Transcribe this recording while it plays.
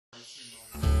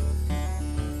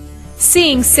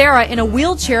Seeing Sara in a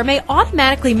wheelchair may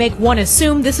automatically make one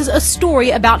assume this is a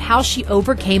story about how she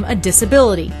overcame a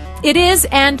disability. It is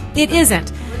and it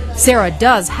isn't. Sara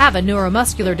does have a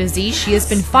neuromuscular disease she has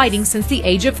been fighting since the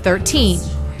age of 13.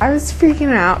 I was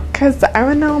freaking out because I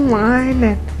went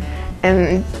online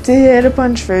and did a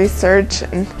bunch of research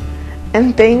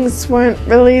and things weren't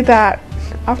really that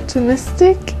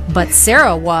optimistic. But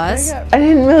Sara was. I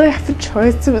didn't really have a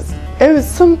choice. It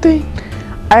was something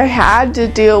I had to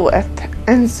deal with,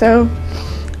 and so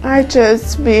I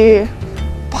chose to be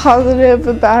positive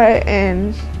about it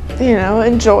and,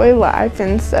 enjoy life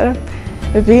instead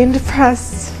of being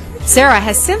depressed. Sara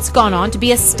has since gone on to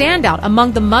be a standout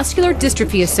among the Muscular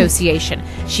Dystrophy Association.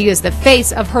 She is the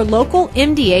face of her local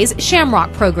MDA's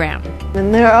Shamrock program.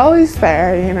 And they're always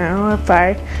there,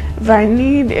 if I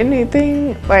need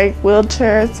anything like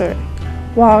wheelchairs or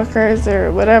walkers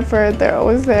or whatever, they're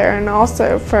always there, and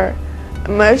also for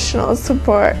emotional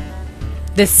support.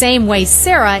 The same way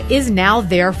Sara is now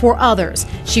there for others.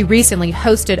 She recently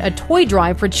hosted a toy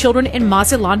drive for children in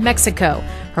Mazatlan, Mexico.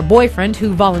 Her boyfriend,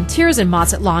 who volunteers in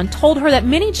Mazatlan, told her that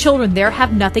many children there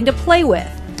have nothing to play with.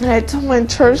 I told my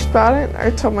church about it, I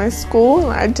told my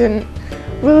school, and I didn't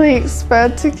really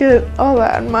expect to get all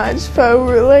that much, but we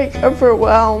were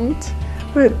overwhelmed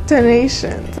with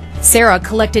donations. Sara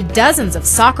collected dozens of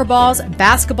soccer balls,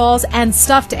 basketballs, and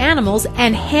stuffed animals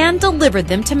and hand-delivered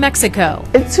them to Mexico.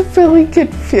 It's a really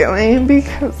good feeling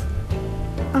because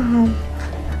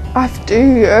after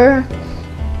you're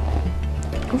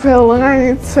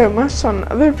relying so much on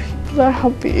other people to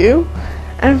help you,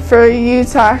 and for you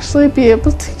to actually be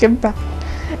able to give back,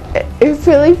 it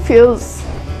really feels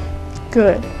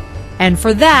good. And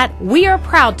for that, we are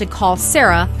proud to call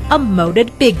Sara a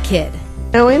moated big kid.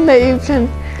 Knowing that you can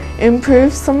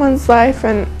improve someone's life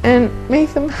and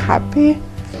make them happy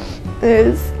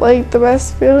is the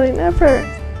best feeling ever.